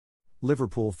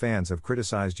Liverpool fans have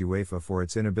criticized UEFA for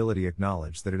its inability to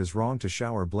acknowledge that it is wrong to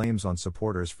shower blames on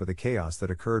supporters for the chaos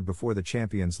that occurred before the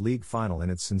Champions League final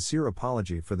in its sincere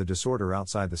apology for the disorder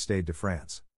outside the Stade de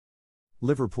France.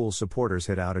 Liverpool supporters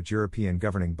hit out at European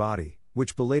governing body,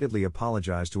 which belatedly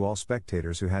apologized to all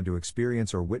spectators who had to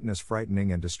experience or witness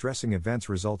frightening and distressing events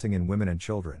resulting in women and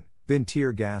children, been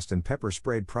tear-gassed and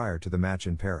pepper-sprayed prior to the match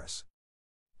in Paris.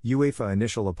 UEFA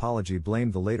initial apology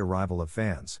blamed the late arrival of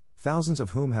fans, thousands of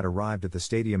whom had arrived at the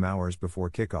stadium hours before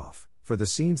kickoff, for the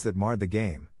scenes that marred the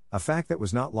game, a fact that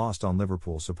was not lost on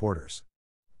Liverpool supporters.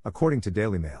 According to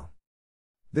Daily Mail.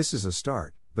 "This is a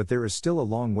start, but there is still a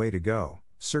long way to go,"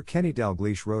 Sir Kenny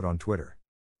Dalglish wrote on Twitter.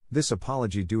 This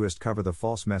apology doesn't cover the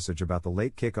false message about the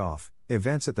late kickoff,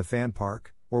 events at the fan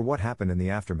park, or what happened in the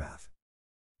aftermath.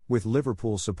 With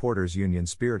Liverpool Supporters Union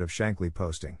Spirit of Shankly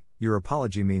posting, "Your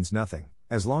apology means nothing.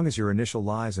 As long as your initial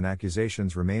lies and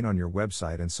accusations remain on your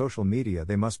website and social media,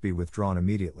 they must be withdrawn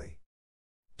immediately."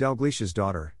 Dalglish's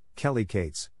daughter, Kelly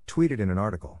Cates, tweeted in an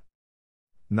article.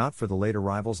 "Not for the late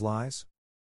arrivals lies?"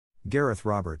 Gareth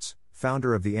Roberts,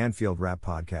 founder of the Anfield Rap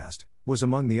podcast, was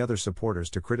among the other supporters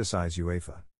to criticize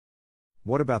UEFA.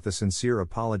 "What about the sincere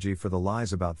apology for the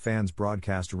lies about fans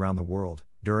broadcast around the world,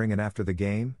 during and after the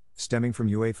game, stemming from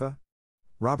UEFA?"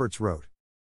 Roberts wrote.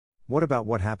 "What about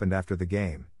what happened after the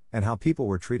game, and how people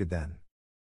were treated then?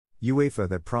 UEFA,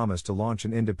 that promised to launch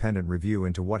an independent review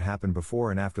into what happened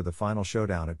before and after the final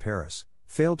showdown at Paris,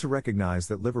 failed to recognize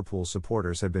that Liverpool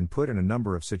supporters had been put in a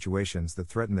number of situations that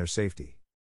threatened their safety."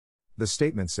 The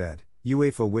statement said,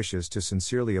 "UEFA wishes to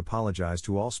sincerely apologize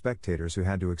to all spectators who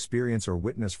had to experience or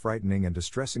witness frightening and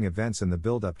distressing events in the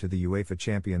build-up to the UEFA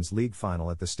Champions League final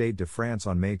at the Stade de France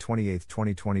on May 28,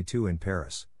 2022 in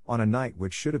Paris, on a night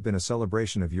which should have been a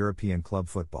celebration of European club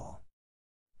football.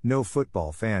 No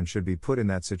football fan should be put in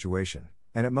that situation,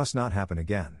 and it must not happen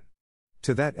again."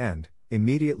 To that end,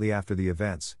 immediately after the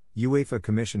events, UEFA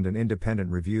commissioned an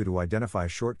independent review to identify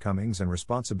shortcomings and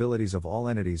responsibilities of all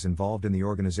entities involved in the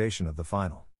organization of the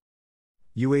final.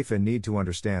 UEFA need to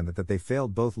understand that they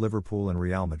failed both Liverpool and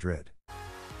Real Madrid.